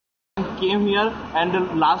came here, and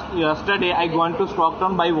yesterday I went to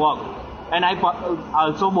Stockton by walk, and I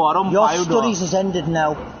also borrowed Your $5. studies has ended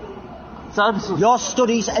now. Sir, Your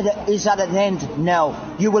studies is at an end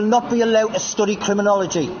now. You will not be allowed to study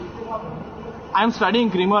criminology. I'm studying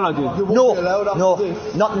criminology. No,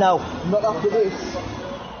 not now. Not after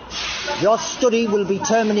this. Your study will be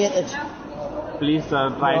terminated. Please, sir,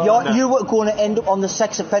 try. You are going to end up on the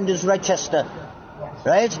sex offenders register,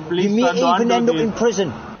 right? Please, you may sir, don't even do end up this. in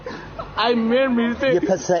prison. I made mistake. You're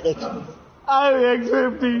pathetic. I'm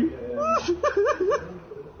accepting.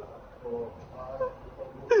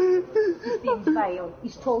 He's been vile.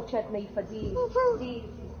 He's tortured me for days.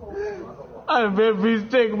 I made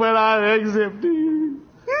mistake, but I'm accepting.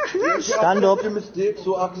 Stand up. Your mistake,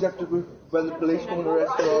 so accept it when the police come and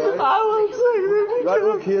arrest you, alright? I was accepting. Right,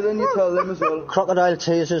 okay, then you tell them as well. Crocodile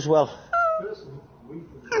tears as well.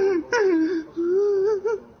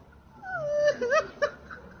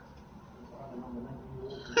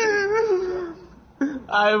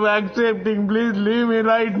 I'm accepting. Please leave me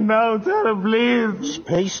right now, sir. Please.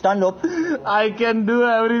 Please stand up. I can do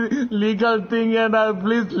every legal thing, and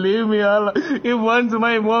please leave me alone. If once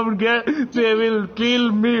my mom gets, they will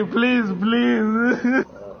kill me. Please, please.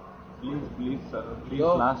 Please, sir. Please,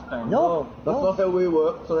 No. last time. No. That's not how we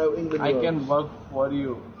work, it's not how England I works. can work for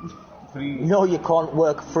you. Free. No, you can't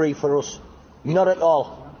work free for us. Not at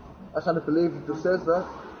all. I can't believe it just says that.